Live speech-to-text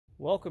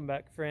Welcome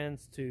back,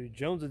 friends, to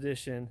Jones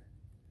Edition.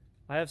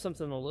 I have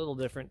something a little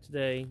different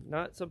today,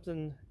 not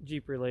something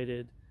Jeep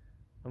related.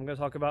 I'm going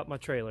to talk about my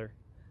trailer,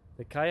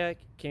 the Kayak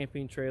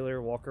camping trailer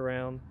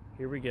Walkaround.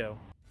 Here we go.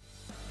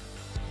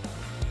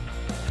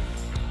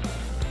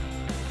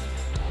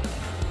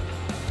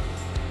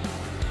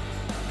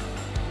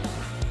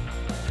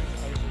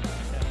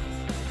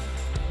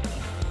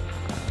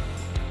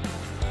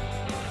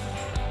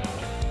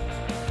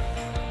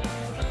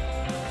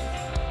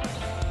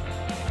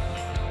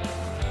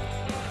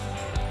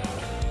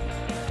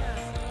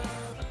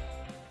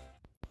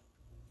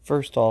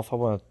 First off, I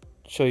want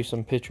to show you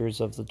some pictures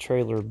of the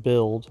trailer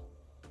build.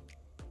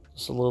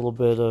 Just a little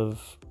bit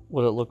of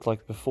what it looked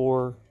like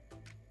before.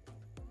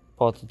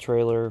 Bought the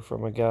trailer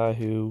from a guy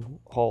who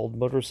hauled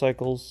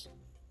motorcycles.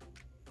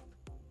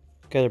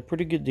 Got a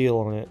pretty good deal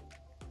on it.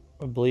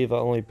 I believe I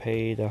only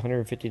paid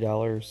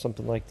 $150,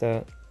 something like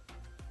that.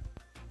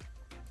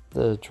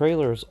 The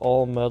trailer is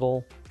all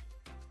metal.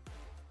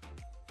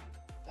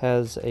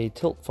 Has a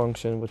tilt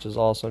function, which is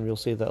awesome. You'll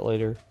see that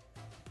later.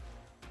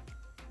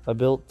 I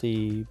built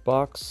the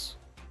box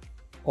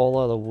all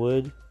out of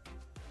wood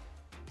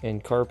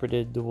and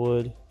carpeted the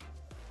wood.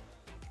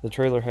 The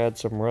trailer had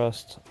some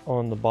rust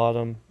on the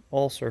bottom,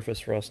 all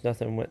surface rust,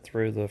 nothing went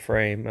through the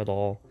frame at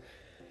all.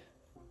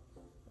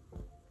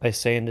 I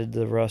sanded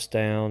the rust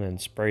down and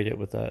sprayed it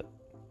with that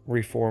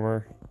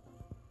reformer.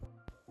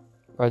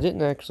 I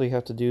didn't actually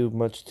have to do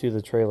much to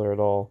the trailer at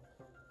all,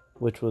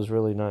 which was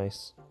really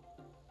nice.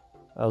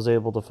 I was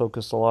able to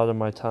focus a lot of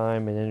my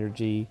time and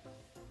energy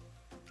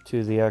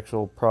to the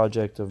actual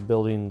project of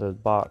building the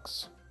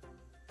box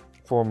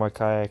for my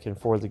kayak and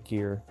for the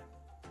gear.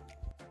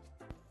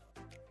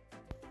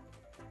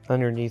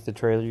 Underneath the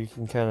trailer you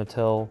can kind of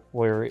tell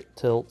where it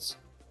tilts.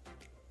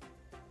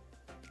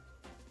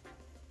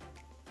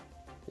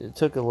 It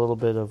took a little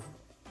bit of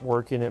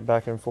working it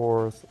back and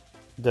forth,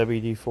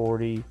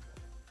 WD-40,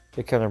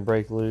 it kind of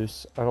break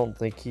loose. I don't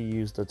think he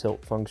used the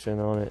tilt function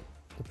on it,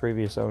 the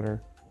previous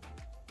owner.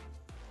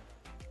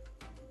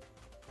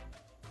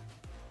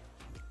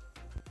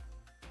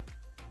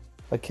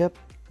 I kept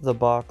the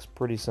box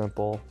pretty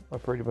simple. I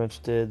pretty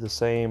much did the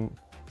same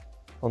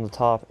on the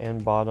top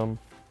and bottom.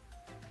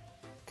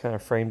 Kind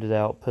of framed it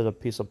out, put a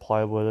piece of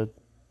plywood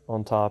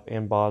on top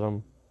and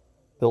bottom.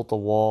 Built the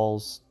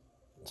walls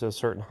to a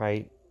certain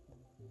height.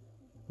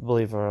 I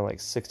believe around like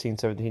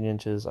 16-17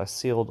 inches. I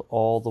sealed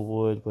all the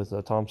wood with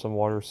a Thompson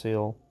water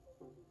seal.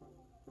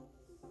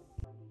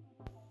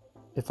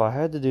 If I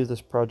had to do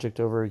this project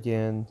over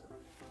again,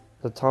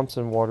 the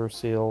Thompson water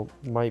seal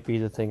might be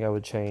the thing I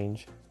would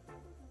change.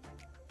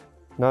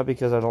 Not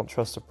because I don't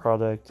trust the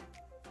product,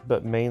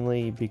 but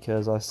mainly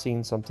because I've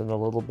seen something a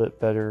little bit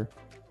better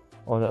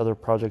on other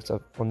projects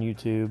on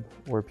YouTube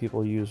where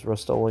people use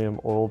Rust-Oleum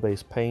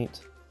oil-based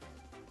paint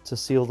to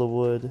seal the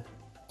wood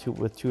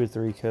with 2 or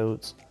 3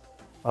 coats.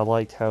 I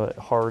liked how it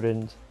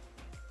hardened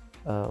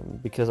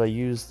because I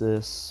used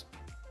this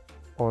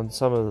on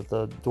some of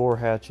the door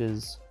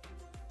hatches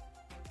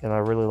and I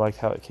really liked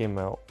how it came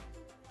out.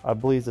 I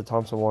believe the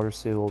Thompson water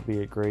seal will be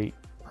a great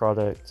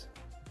product,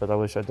 but I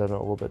wish I'd done it a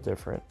little bit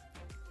different.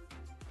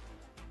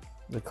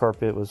 The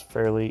carpet was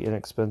fairly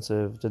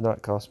inexpensive, did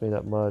not cost me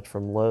that much,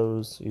 from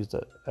Lowe's, used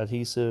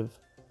adhesive.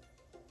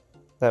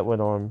 That went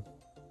on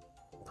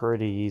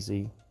pretty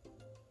easy.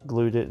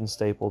 Glued it and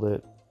stapled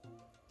it.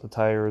 The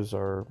tires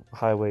are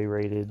highway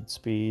rated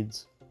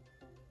speeds.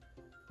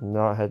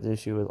 Not had an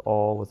issue at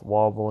all with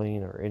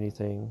wobbling or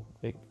anything.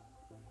 It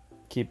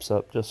keeps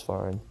up just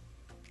fine.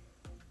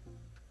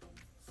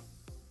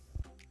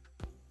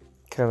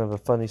 Kind of a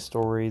funny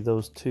story,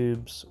 those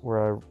tubes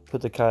where I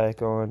put the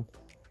kayak on,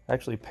 I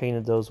actually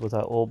painted those with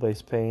that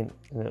oil-based paint,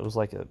 and it was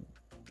like a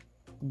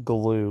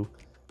glue.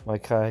 My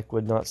kayak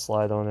would not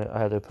slide on it. I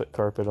had to put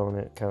carpet on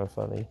it. Kind of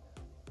funny.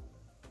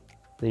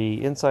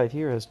 The inside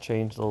here has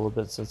changed a little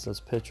bit since this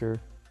picture.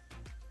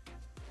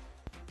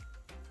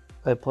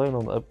 I plan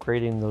on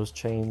upgrading those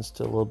chains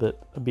to a little bit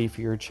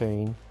beefier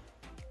chain.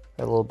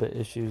 Had a little bit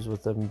issues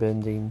with them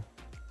bending.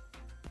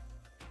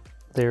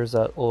 There's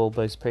that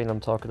oil-based paint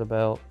I'm talking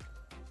about.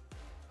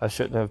 I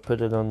shouldn't have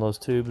put it on those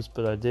tubes,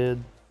 but I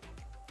did.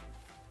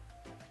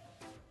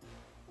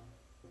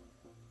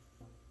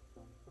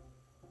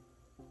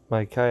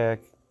 My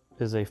kayak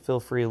is a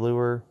fill-free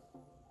lure,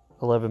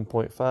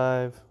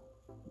 11.5,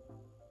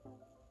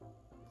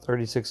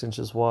 36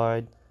 inches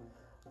wide.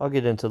 I'll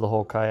get into the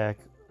whole kayak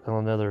in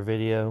another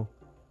video.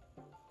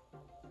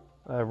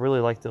 I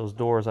really like those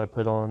doors I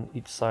put on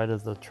each side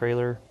of the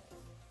trailer.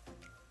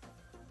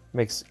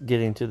 Makes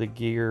getting to the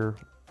gear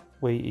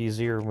way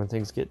easier when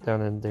things get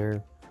down in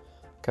there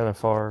kind of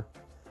far.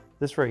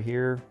 This right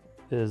here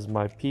is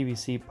my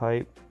PVC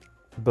pipe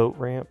boat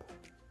ramp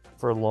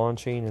for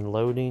launching and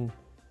loading.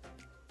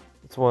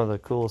 It's one of the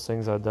coolest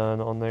things I've done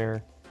on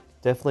there.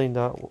 Definitely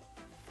not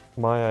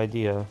my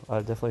idea. I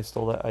definitely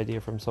stole that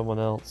idea from someone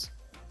else.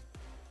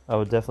 I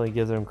would definitely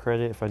give them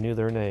credit if I knew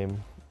their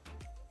name.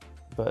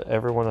 But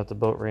everyone at the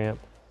boat ramp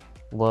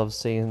loves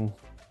seeing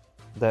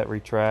that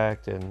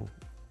retract and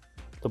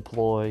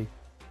deploy.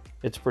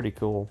 It's pretty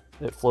cool.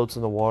 It floats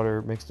in the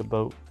water, makes the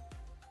boat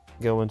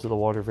go into the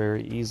water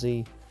very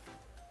easy.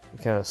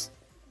 It kind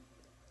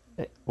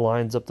of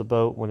lines up the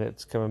boat when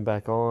it's coming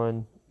back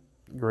on.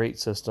 Great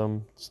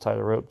system. Just tie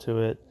a rope to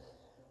it,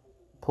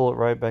 pull it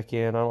right back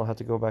in. I don't have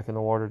to go back in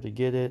the water to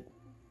get it.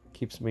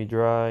 Keeps me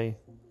dry,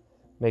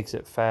 makes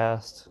it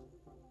fast.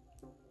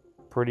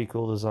 Pretty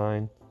cool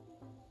design.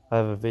 I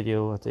have a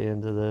video at the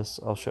end of this.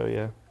 I'll show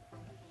you.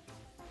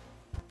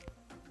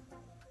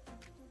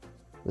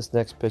 This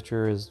next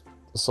picture is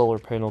the solar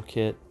panel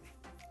kit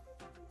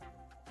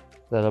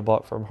that I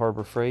bought from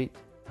Harbor Freight.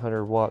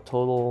 100 watt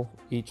total.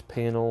 Each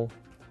panel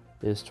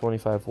is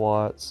 25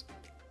 watts.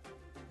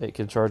 It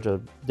can charge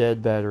a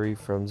dead battery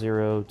from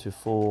 0 to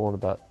full in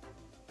about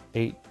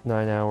 8-9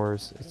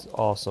 hours. It's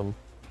awesome.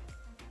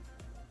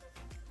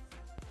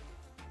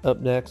 Up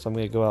next, I'm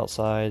going to go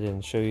outside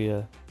and show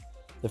you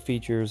the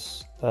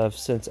features that I've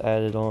since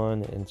added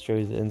on and show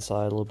you the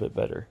inside a little bit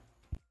better.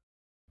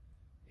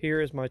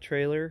 Here is my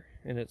trailer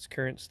in its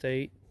current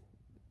state.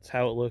 It's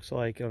how it looks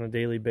like on a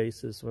daily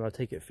basis when I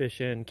take it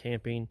fishing,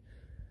 camping.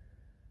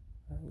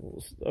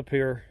 Up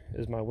here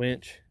is my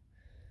winch.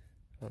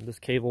 This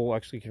cable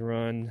actually can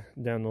run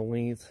down the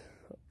length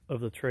of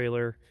the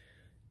trailer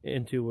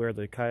into where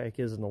the kayak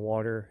is in the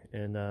water,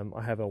 and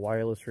I have a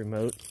wireless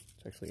remote.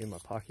 It's actually in my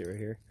pocket right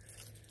here.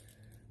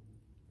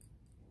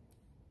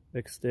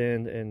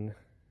 Extend and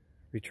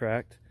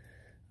retract.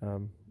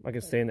 I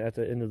can stand at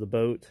the end of the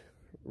boat,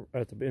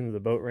 at the end of the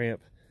boat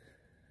ramp,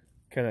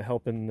 kind of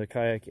helping the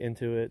kayak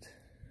into it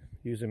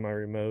using my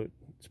remote.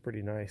 It's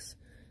pretty nice.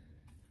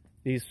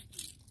 These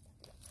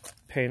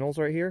panels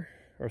right here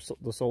are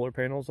the solar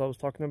panels I was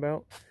talking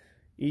about.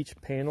 Each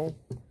panel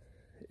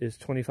is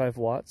 25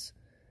 watts.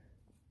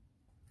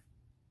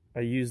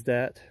 I use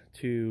that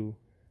to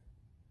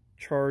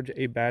charge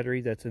a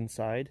battery that's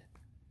inside,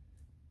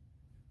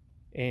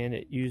 and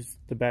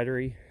the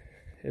battery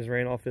is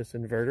ran off this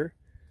inverter,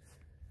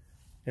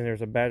 and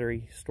there's a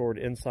battery stored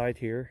inside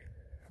here.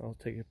 I'll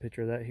take a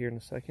picture of that here in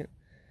a second.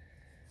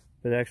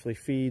 But it actually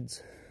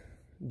feeds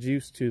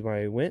juice to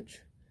my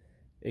winch.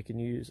 I can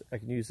use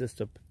this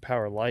to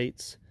power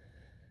lights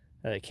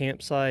at a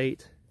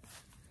campsite.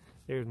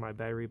 There's my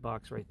battery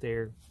box right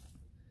there.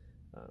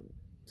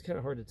 It's kind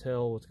of hard to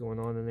tell what's going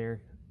on in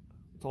there.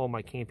 It's all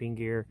my camping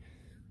gear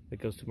that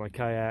goes to my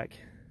kayak.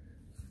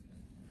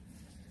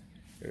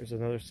 There's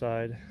another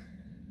side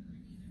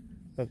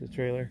of the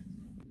trailer.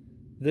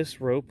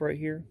 This rope right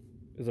here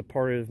is a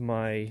part of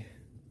my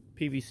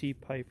PVC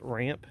pipe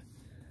ramp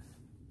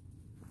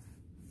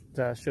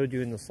that I showed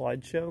you in the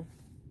slideshow.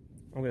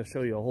 I'm going to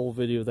show you a whole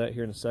video of that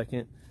here in a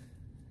second.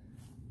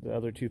 The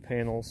other two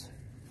panels.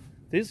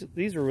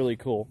 These are really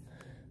cool.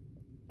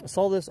 I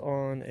saw this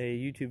on a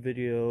YouTube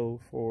video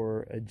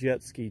for a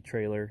jet ski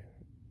trailer,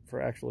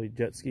 for actually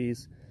jet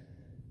skis.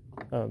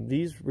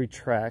 These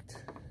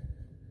retract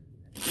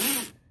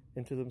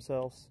into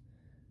themselves.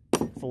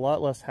 It's a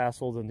lot less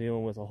hassle than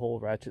dealing with a whole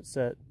ratchet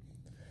set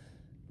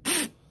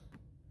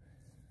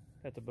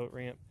at the boat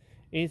ramp.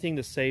 Anything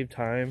to save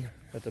time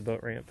at the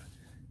boat ramp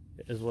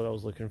is what I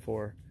was looking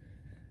for.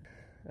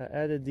 I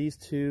added these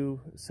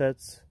two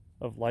sets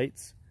of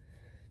lights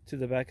to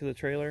the back of the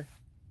trailer.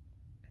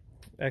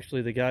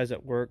 Actually, the guys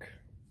at work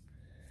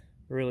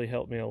really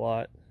helped me a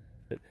lot.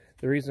 But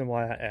the reason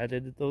why I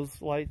added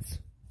those lights,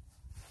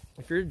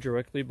 if you're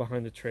directly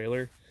behind the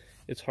trailer,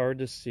 it's hard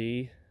to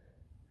see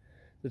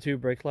the two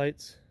brake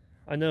lights.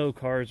 I know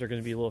cars are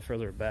going to be a little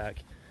further back,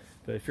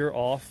 but if you're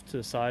off to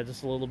the side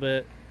just a little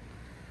bit,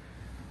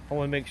 I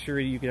want to make sure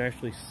you can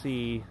actually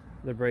see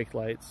the brake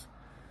lights.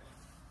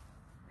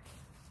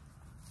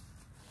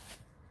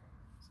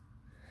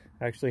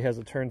 Actually has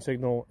a turn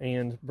signal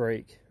and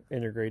brake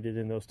integrated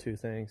in those two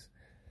things.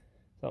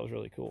 That was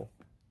really cool.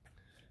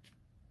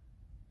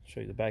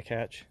 Show you the back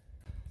hatch.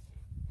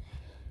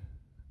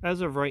 As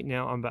of right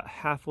now, I'm about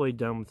halfway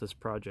done with this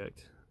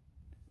project,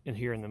 and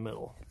here in the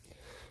middle.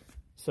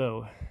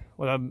 So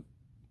what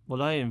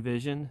I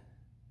envision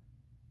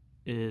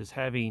is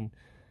having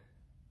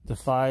the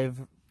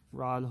 5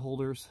 rod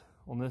holders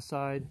on this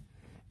side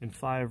and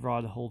 5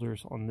 rod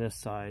holders on this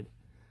side.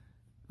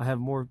 I have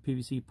more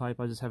PVC pipe,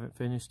 I just haven't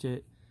finished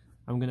it.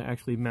 I'm going to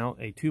actually mount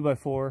a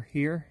 2x4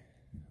 here,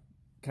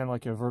 kind of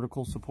like a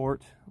vertical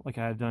support, like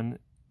I have done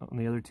on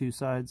the other two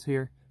sides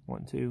here.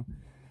 1, 2.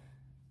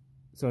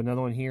 So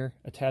another one here,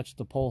 attached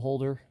the pole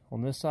holder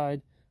on this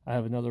side. I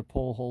have another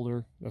pole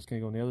holder that's going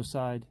to go on the other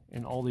side,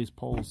 and all these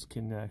poles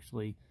can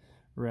actually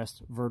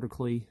rest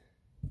vertically.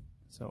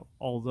 So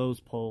all those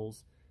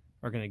poles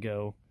are going to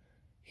go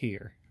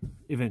here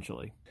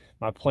eventually.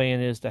 My plan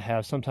is to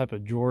have some type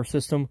of drawer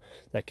system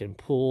that can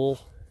pull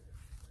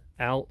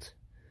out,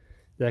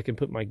 that I can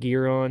put my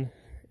gear on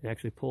and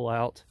actually pull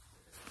out.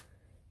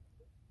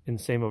 And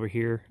same over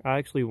here. I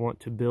actually want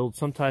to build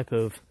some type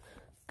of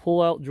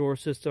pull out drawer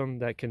system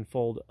that can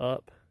fold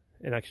up,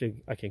 and actually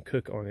I can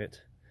cook on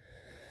it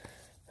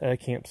at a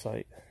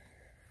campsite.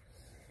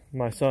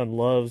 My son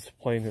loves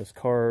playing his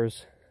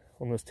cars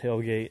on this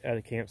tailgate at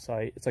a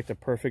campsite. It's like the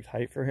perfect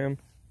height for him.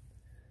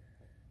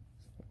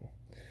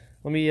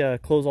 Let me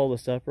close all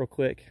this up real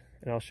quick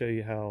and I'll show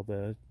you how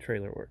the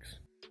trailer works.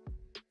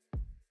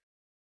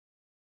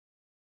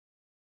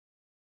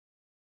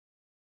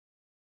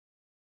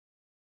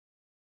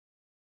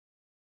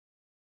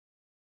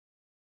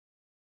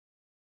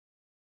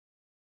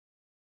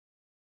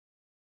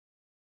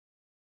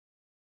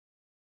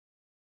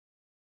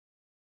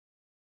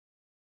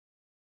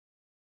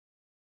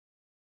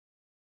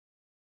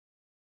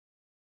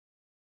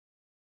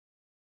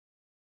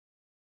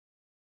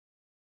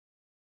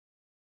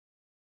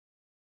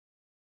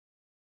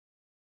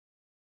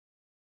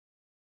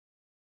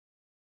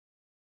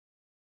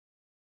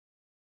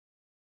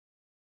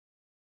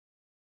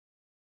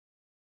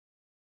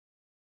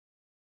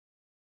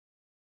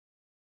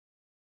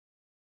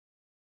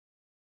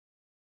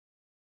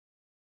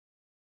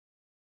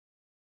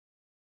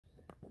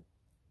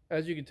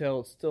 As you can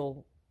tell, it's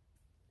still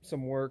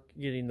some work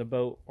getting the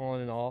boat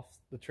on and off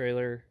the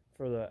trailer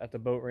for at the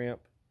boat ramp.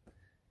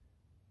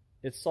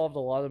 It's solved a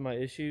lot of my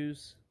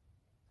issues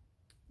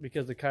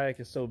because the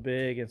kayak is so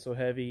big and so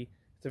heavy.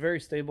 It's a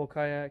very stable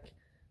kayak.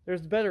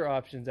 There's better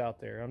options out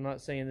there. I'm not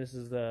saying this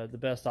is the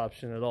best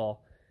option at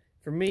all.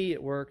 For me,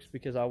 it works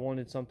because I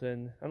wanted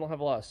something. I don't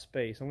have a lot of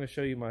space. I'm going to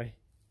show you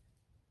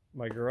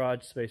my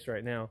garage space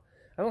right now.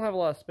 I don't have a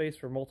lot of space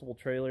for multiple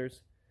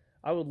trailers.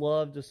 I would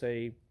love just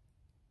a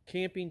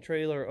camping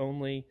trailer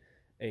only,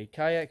 a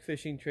kayak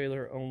fishing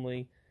trailer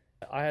only.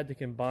 I had to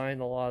combine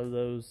a lot of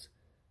those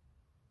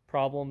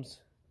problems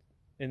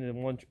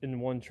in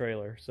one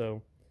trailer.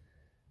 So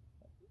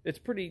it's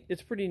pretty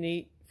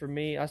neat for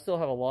me. I still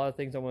have a lot of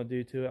things I want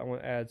to do to it. I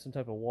want to add some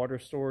type of water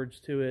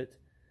storage to it.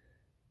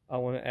 I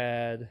want to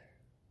add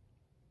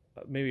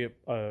maybe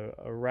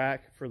a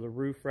rack for the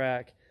roof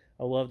rack.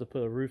 I love to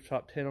put a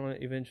rooftop tent on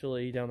it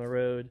eventually down the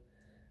road.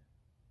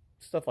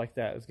 Stuff like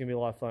that. It's going to be a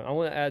lot of fun. I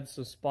want to add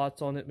some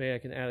spots on it. Maybe I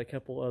can add a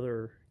couple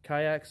other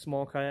kayaks,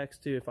 small kayaks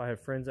too, if I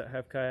have friends that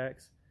have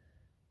kayaks.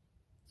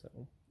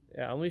 So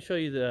yeah, let me show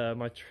you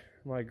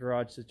my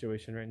garage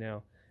situation right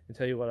now and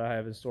tell you what I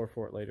have in store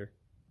for it later.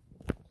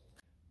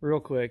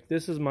 Real quick,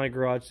 this is my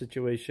garage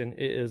situation.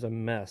 It is a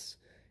mess.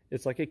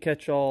 It's like a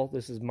catch-all.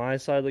 This is my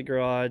side of the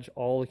garage.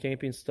 All the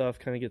camping stuff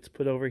kind of gets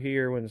put over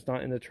here when it's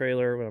not in the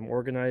trailer, when I'm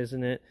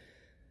organizing it.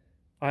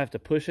 I have to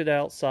push it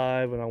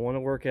outside when I want to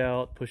work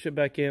out, push it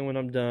back in when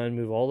I'm done,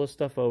 move all this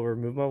stuff over,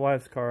 move my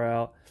wife's car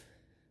out.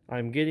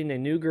 I'm getting a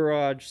new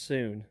garage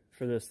soon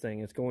for this thing.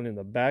 It's going in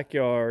the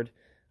backyard.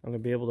 I'm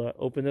going to be able to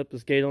open up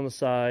this gate on the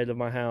side of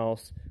my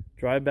house,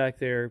 drive back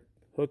there,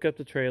 hook up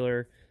the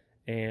trailer,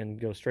 and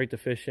go straight to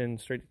fishing,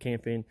 straight to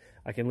camping.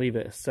 I can leave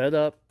it set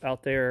up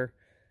out there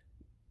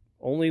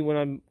only when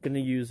I'm going to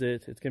use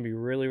it. It's going to be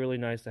really, really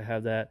nice to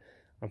have that.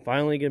 I'm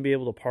finally going to be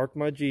able to park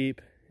my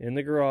Jeep in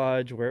the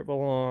garage where it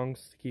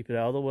belongs to keep it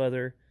out of the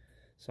weather.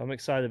 So I'm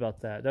excited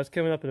about that. That's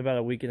coming up in about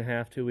a week and a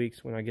half, 2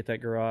 weeks when I get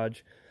that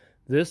garage.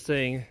 This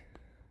thing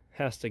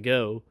has to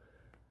go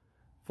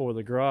for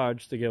the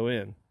garage to go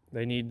in.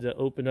 They need to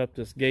open up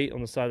this gate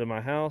on the side of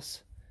my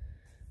house,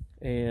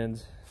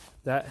 and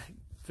that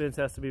fence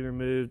has to be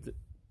removed.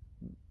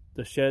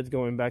 The shed's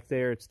going back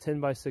there. It's 10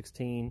 by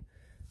 16.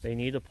 They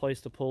need a place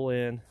to pull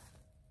in.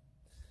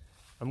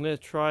 I'm going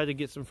to try to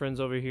get some friends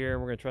over here, and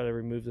we're going to try to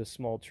remove this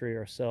small tree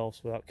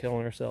ourselves without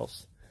killing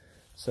ourselves.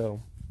 So,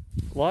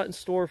 a lot in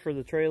store for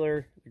the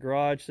trailer, the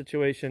garage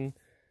situation.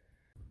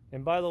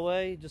 And by the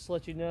way, just to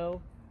let you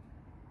know,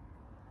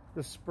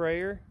 the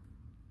sprayer,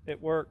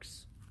 it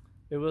works.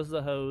 It was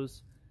the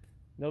hose.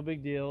 No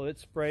big deal. It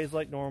sprays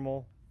like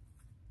normal.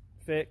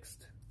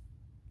 Fixed.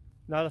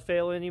 Not a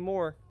fail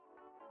anymore.